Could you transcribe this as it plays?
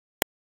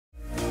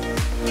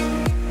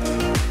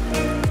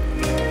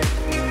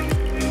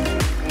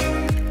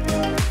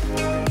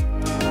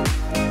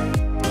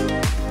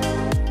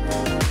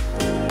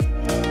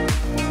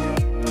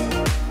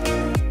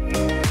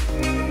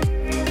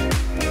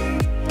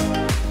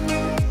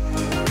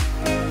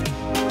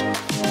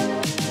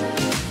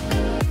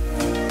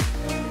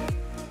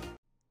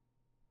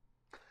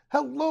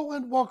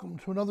Hello and welcome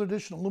to another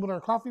edition of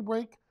Luminar Coffee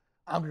Break.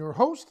 I'm your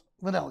host,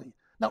 Vanelli.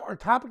 Now, our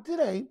topic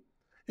today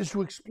is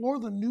to explore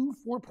the new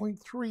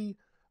 4.3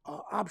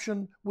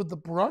 option with the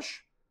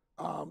brush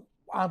on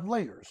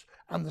layers,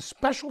 and the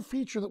special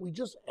feature that we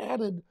just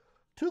added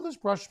to this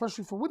brush,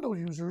 especially for Windows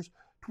users,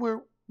 to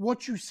where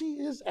what you see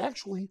is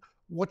actually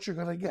what you're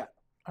going to get.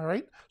 All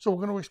right, so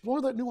we're going to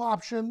explore that new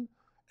option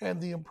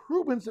and the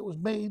improvements that was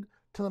made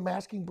to the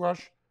masking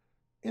brush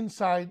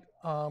inside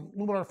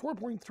Luminar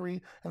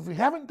 4.3. And if you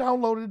haven't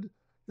downloaded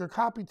your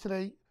copy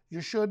today, you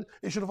should.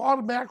 It should have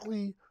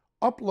automatically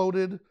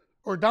uploaded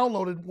or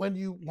downloaded when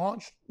you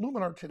launched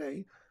Luminar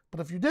today. But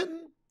if you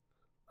didn't,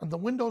 on the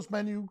Windows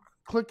menu,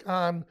 click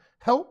on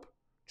Help,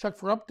 check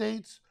for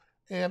updates,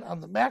 and on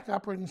the Mac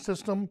operating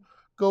system,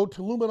 go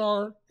to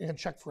Luminar and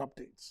check for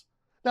updates.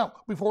 Now,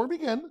 before we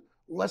begin,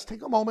 let's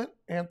take a moment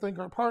and thank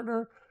our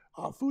partner,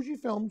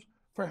 Fujifilm,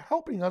 for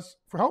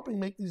helping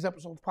make these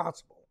episodes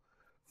possible.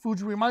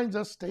 Fuji reminds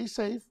us, stay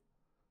safe,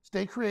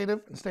 stay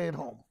creative, and stay at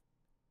home.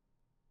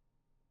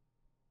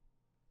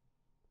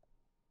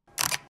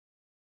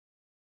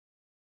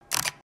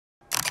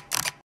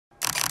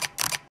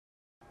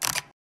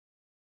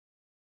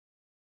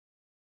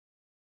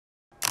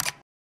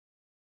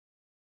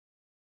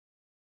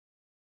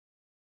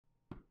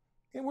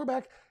 And we're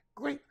back.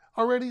 Great.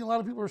 Already, a lot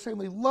of people are saying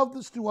they love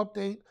this new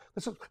update.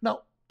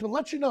 Now, to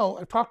let you know,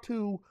 I talked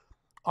to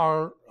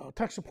our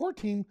tech support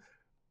team.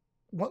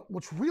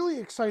 What's really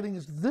exciting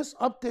is this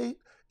update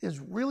is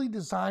really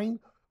designed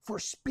for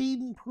speed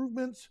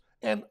improvements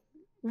and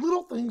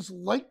little things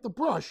like the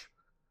brush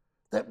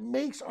that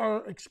makes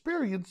our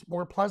experience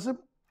more pleasant.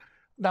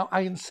 Now, I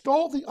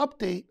installed the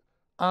update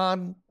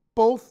on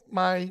both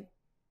my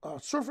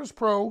Surface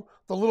Pro,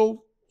 the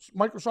little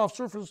Microsoft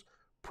Surface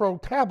Pro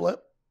tablet,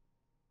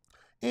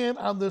 and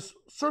on this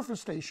Surface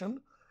Station,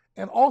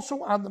 and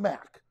also on the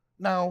Mac.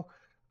 Now,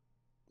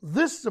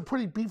 this is a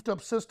pretty beefed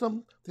up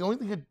system. The only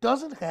thing it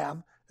doesn't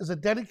have is a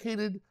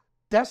dedicated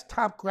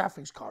desktop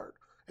graphics card.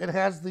 It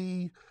has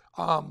the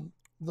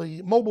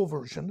mobile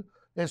version.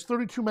 It has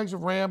 32 megs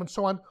of RAM and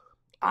so on.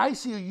 I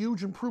see a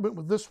huge improvement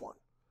with this one.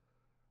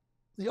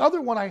 The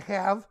other one I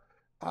have,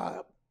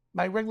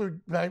 my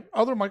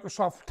other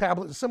Microsoft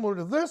tablet is similar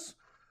to this.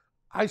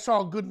 I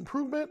saw a good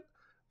improvement.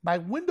 My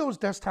Windows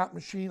desktop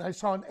machine, I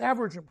saw an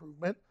average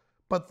improvement,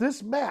 but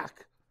this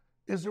Mac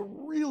is a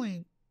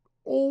really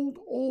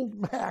old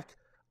Mac.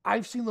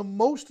 I've seen the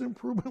most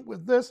improvement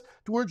with this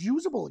to where it's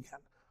usable again.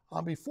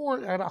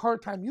 Before, I had a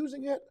hard time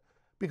using it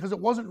because it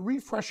wasn't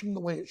refreshing the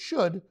way it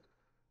should.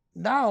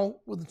 Now,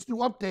 with its new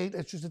update,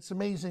 it's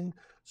amazing.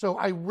 So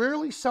I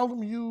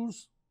seldom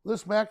use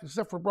this Mac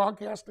except for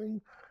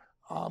broadcasting.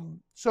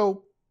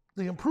 So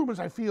the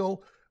improvements I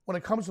feel when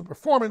it comes to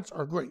performance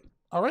are great.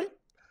 All right?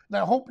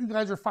 Now, I hope you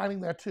guys are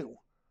finding that too.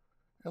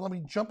 And let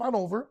me jump on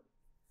over.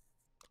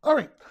 All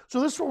right,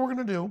 so this is what we're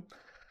going to do.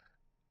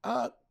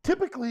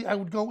 Typically, I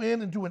would go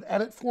in and do an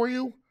edit for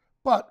you,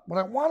 but what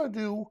I want to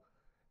do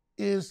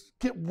is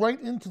get right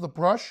into the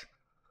brush.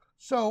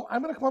 So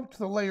I'm going to come up to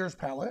the Layers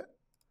palette,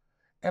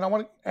 and I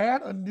want to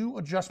add a new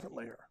adjustment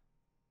layer.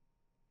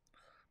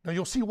 Now,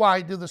 you'll see why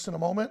I did this in a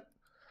moment,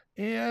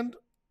 and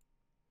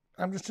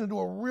I'm just going to do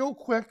a real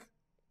quick,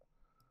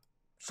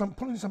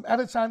 putting some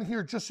edits on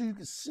here just so you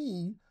can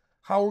see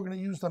how we're going to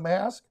use the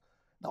mask.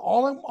 Now,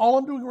 all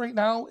I'm doing right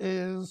now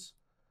is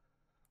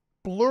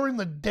blurring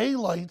the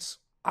daylights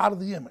out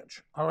of the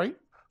image, all right?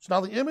 So now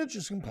the image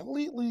is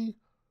completely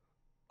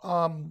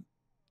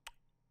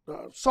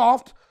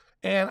soft,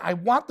 and I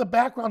want the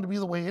background to be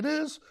the way it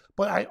is,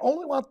 but I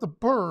only want the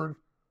bird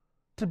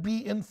to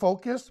be in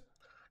focus,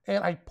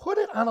 and I put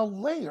it on a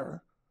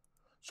layer,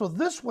 so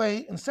this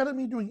way, instead of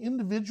me doing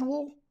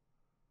individual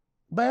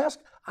mask,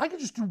 I can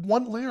just do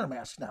one layer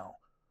mask now.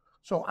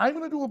 So I'm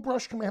going to do a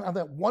brush command on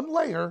that one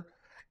layer,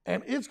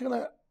 and it's going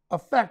to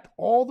affect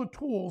all the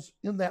tools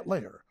in that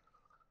layer.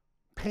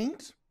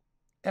 Paint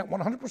at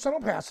 100%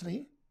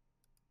 opacity.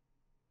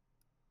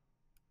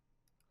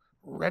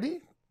 Ready?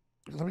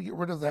 Let me get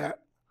rid of that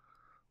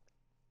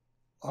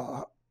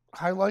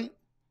highlight.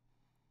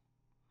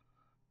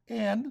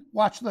 And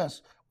watch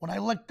this. When I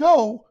let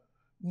go,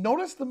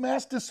 notice the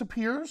mask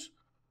disappears.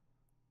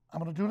 I'm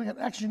going to do it again.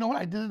 Actually, you know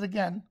what? I did it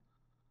again.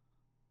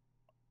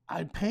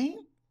 I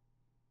paint.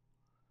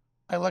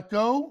 I let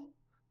go.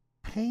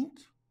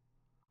 Paint.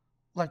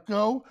 Let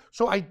go.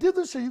 So I did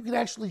this so you can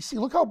actually see.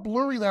 Look how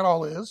blurry that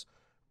all is.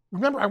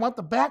 Remember, I want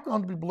the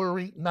background to be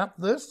blurry, not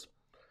this.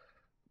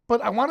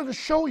 But I wanted to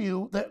show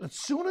you that as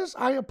soon as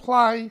I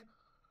apply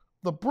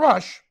the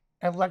brush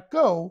and let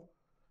go,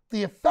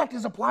 the effect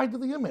is applied to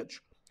the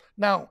image.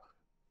 Now,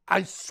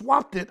 I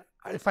swapped it.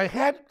 If I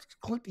had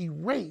clicked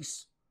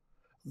erase,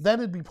 then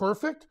it'd be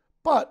perfect.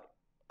 But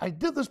I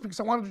did this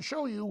because I wanted to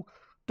show you,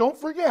 don't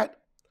forget,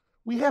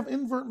 we have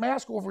invert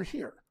mask over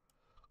here.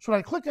 So when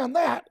I click on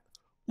that,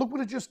 look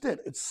what it just did.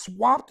 It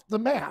swapped the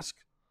mask.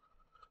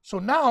 So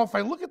now if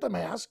I look at the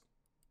mask,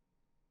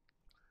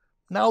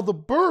 now the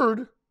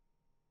bird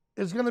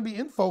is going to be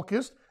in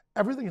focus.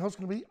 Everything else is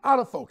going to be out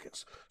of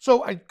focus.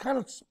 So I kind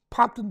of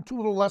popped in two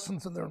little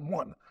lessons in there in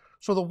one.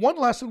 So the one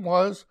lesson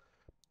was,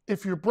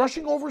 if you're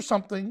brushing over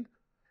something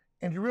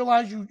and you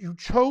realize you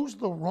chose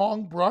the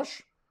wrong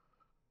brush,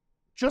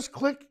 just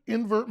click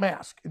invert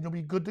mask and you'll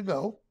be good to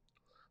go.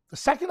 The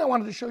second I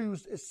wanted to show you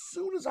is, as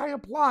soon as I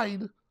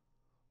applied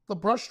the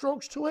brush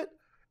strokes to it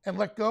and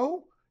let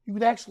go, you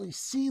would actually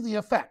see the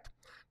effect.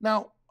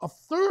 Now, a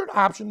third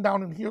option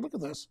down in here, look at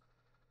this,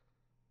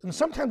 and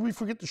sometimes we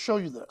forget to show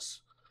you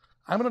this.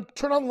 I'm going to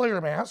turn on the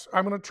layer mask.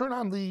 I'm going to turn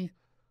on the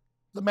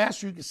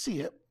mask so you can see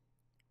it.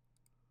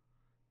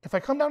 If I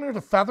come down here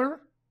to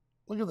feather,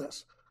 look at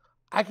this.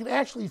 I can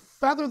actually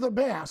feather the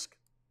mask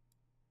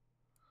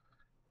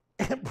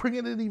and bring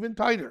it in even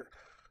tighter.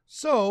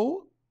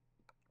 So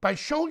by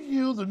showing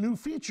you the new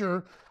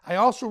feature, I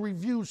also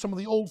reviewed some of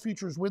the old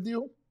features with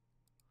you.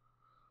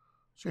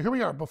 So here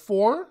we are,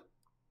 before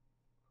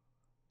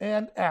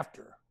and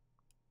after.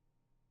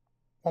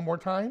 One more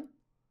time.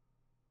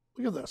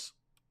 Look at this.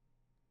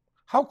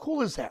 How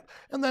cool is that?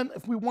 And then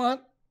if we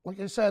want,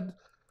 like I said,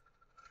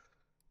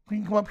 we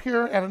can come up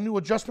here, add a new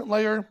adjustment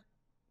layer,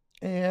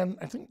 and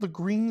I think the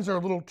greens are a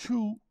little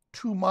too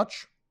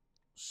much.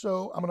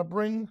 So I'm going to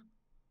bring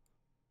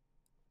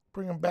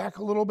them back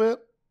a little bit.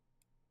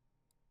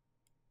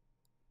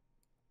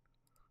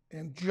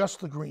 And just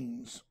the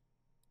greens.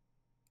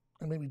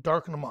 And maybe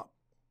darken them up.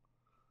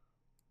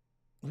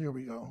 Here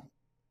we go.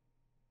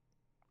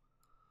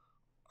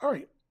 All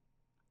right.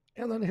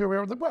 And then here we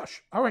are with the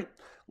brush. All right.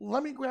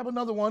 Let me grab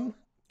another one.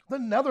 The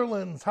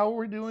Netherlands. How are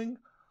we doing?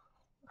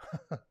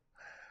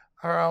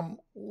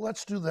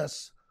 Let's do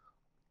this.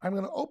 I'm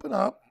going to open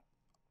up.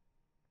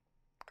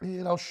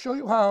 And I'll show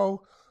you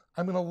how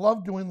I'm going to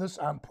love doing this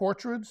on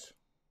portraits.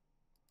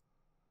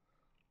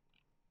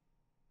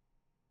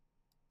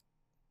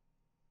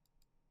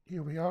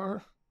 Here we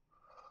are.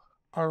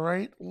 All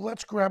right,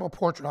 let's grab a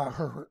portrait.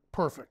 Oh,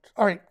 perfect.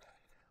 All right,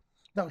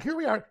 now here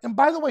we are. And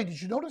by the way, did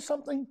you notice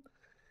something?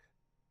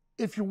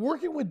 If you're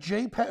working with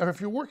JPEG, or if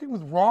you're working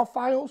with RAW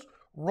files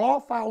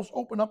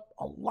open up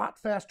a lot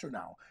faster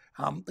now.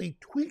 They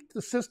tweaked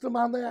the system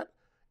on that,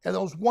 and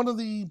that was one of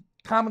the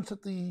comments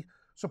that the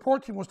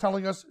support team was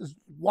telling us is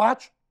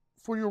watch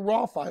for your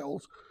RAW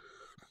files.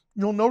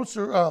 You'll notice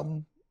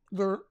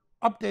they're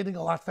updating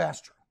a lot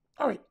faster.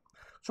 All right,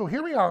 so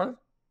here we are.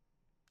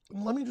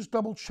 Let me just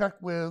double check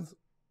with,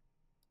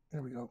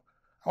 here we go.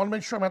 I want to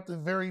make sure I'm at the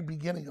very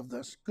beginning of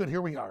this. Good,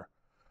 here we are.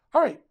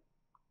 All right.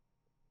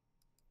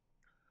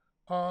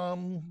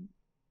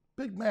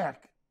 Big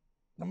Mac.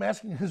 The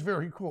masking is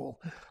very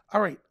cool.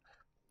 All right,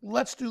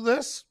 let's do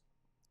this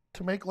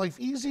to make life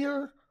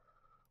easier.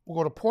 We'll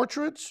go to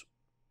portraits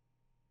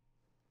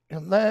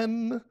and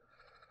then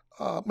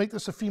make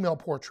this a female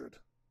portrait.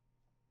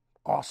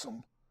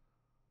 Awesome.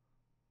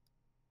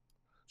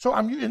 So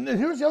and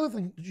here's the other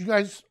thing, you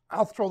guys,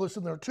 I'll throw this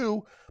in there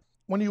too.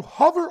 When you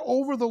hover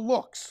over the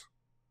looks,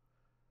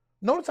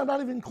 notice I'm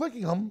not even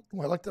clicking them.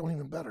 Oh, I like that one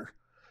even better.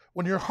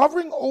 When you're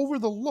hovering over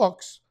the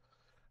looks,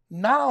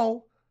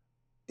 now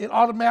it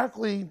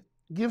automatically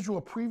gives you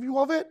a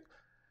preview of it.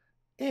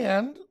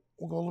 And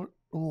we'll go,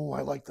 oh,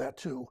 I like that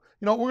too.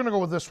 You know, we're going to go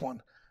with this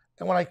one.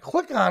 And when I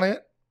click on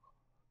it,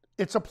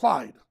 it's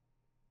applied.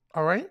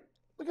 All right,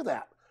 look at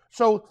that.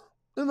 So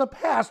in the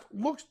past,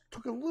 looks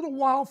took a little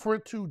while for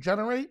it to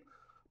generate,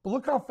 but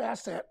look how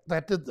fast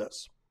that did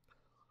this.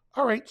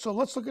 All right, so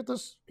let's look at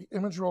this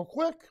image real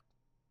quick.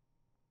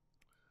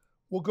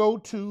 We'll go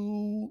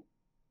to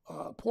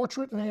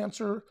Portrait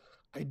Enhancer.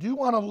 I do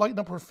want to lighten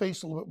up her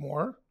face a little bit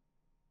more.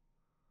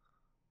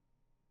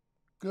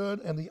 Good,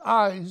 and the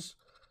eyes,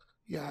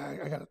 yeah,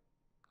 I got to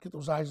get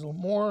those eyes a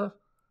little more,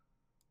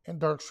 and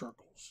dark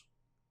circles.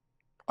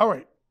 All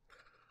right,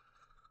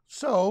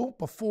 so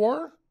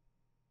before,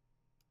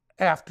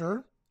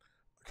 after.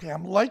 Okay,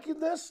 I'm liking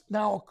this.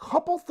 Now, a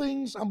couple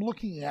things I'm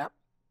looking at,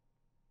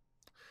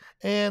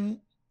 and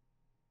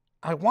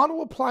I want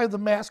to apply the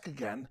mask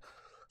again.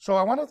 So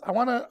I want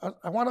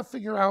to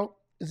figure out,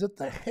 is it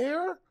the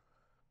hair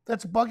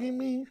that's bugging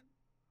me,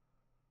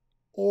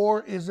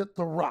 or is it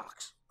the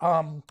rocks?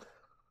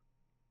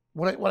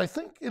 What I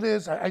think it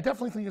is, I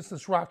definitely think it's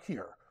this rock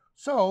here.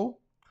 So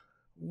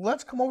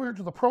let's come over here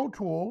to the Pro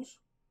Tools,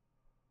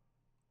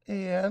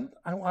 and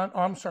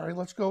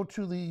let's go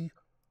to the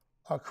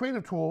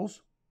Creative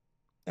Tools,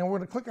 and we're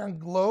going to click on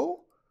Glow,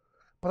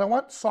 but I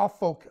want Soft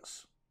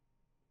Focus.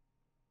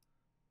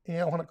 And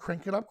I want to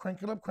crank it up,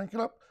 crank it up, crank it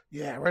up.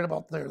 Yeah, right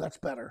about there. That's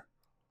better.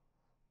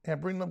 And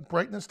bring the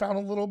brightness down a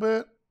little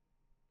bit,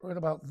 right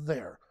about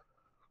there.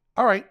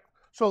 All right,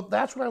 so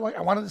that's what I like.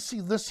 I wanted to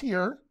see this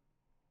here.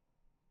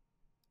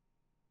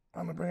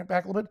 I'm going to bring it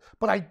back a little bit,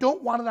 but I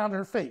don't want it on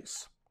her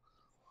face.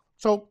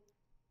 So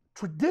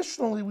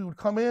traditionally, we would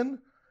come in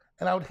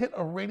and I would hit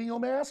a radial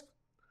mask.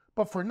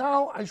 But for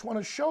now, I just want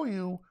to show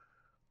you,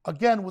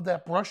 again, with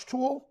that brush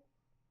tool.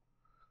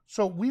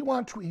 So we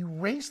want to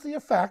erase the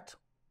effect.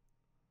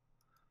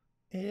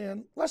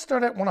 And let's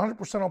start at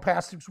 100%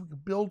 opacity so we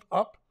can build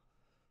up.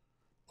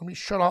 Let me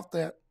shut off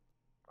that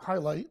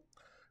highlight.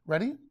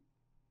 Ready?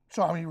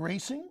 So I'm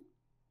erasing.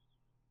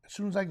 As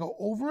soon as I go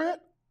over it,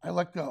 I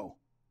let go.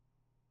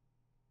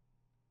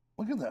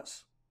 Look at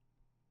this.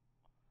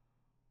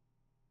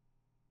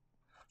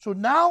 So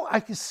now I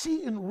can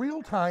see in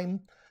real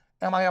time,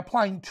 am I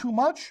applying too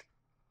much,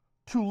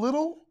 too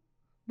little?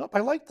 Nope, I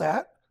like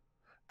that.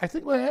 I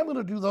think what I am going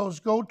to do, though, is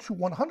go to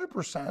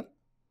 100%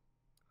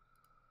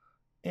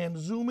 and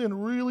zoom in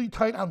really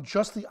tight on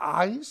just the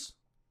eyes.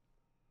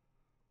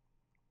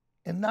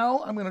 And now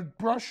I'm going to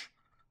brush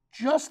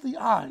just the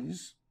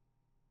eyes.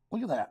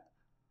 Look at that.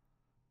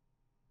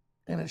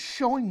 And it's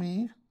showing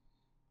me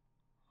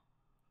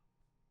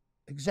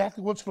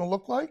exactly what it's going to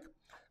look like.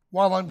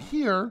 While I'm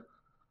here,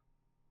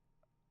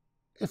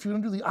 if you're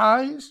going to do the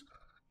eyes,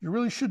 you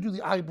really should do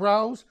the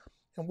eyebrows.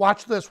 And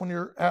watch this when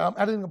you're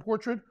editing a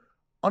portrait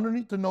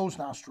underneath the nose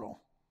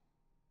nostril.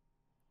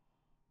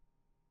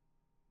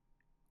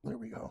 There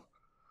we go.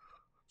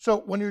 So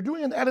when you're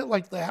doing an edit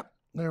like that,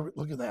 there,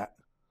 look at that.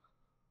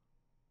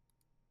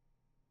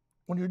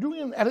 When you're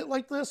doing an edit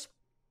like this,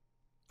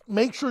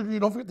 make sure you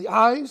don't forget the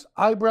eyes,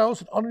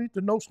 eyebrows, and underneath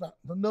the nose.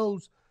 The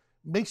nose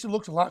makes it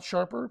look a lot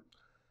sharper.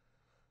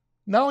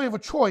 Now I have a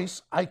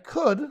choice. I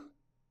could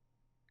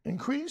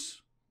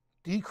increase,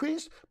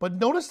 decrease, but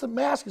notice the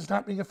mask is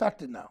not being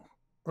affected now,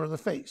 or the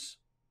face.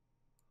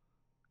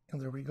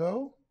 And there we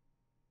go.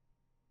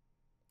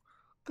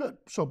 Good.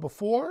 So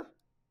before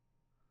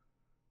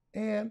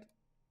and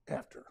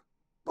after.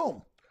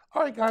 Boom.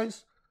 All right,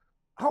 guys.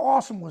 How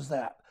awesome was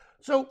that?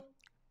 So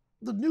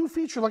the new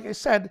feature, like I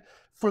said,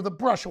 for the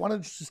brush, I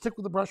wanted to just stick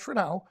with the brush for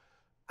now.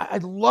 I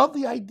love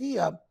the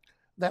idea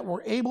that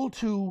we're able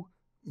to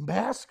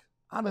mask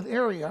on an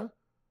area,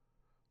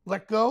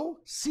 let go,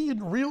 see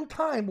in real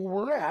time where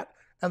we're at,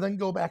 and then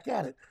go back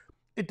at it.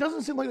 It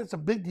doesn't seem like it's a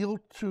big deal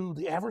to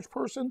the average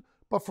person,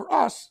 but for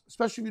us,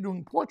 especially if you're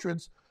doing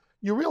portraits,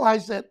 you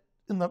realize that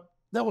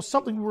that was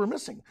something we were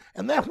missing.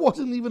 And that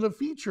wasn't even a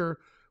feature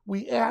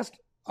we asked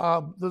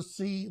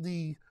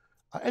the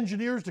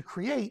engineers to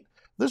create.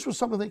 This was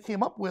something they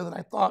came up with, and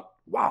I thought,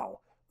 wow,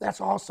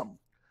 that's awesome.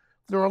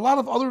 There are a lot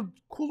of other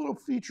cool little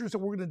features that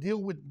we're going to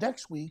deal with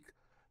next week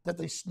that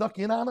they snuck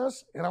in on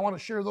us, and I want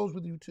to share those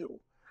with you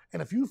too.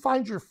 And if you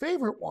find your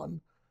favorite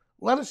one,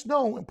 let us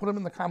know and put them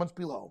in the comments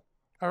below.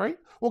 All right?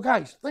 Well,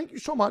 guys, thank you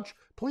so much.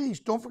 Please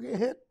don't forget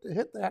to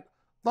hit that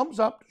thumbs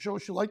up to show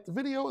us you like the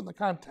video and the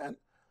content.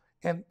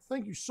 And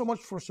thank you so much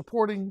for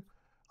supporting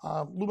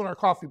Luminar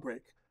Coffee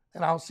Break.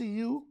 And I'll see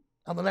you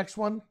on the next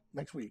one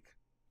next week.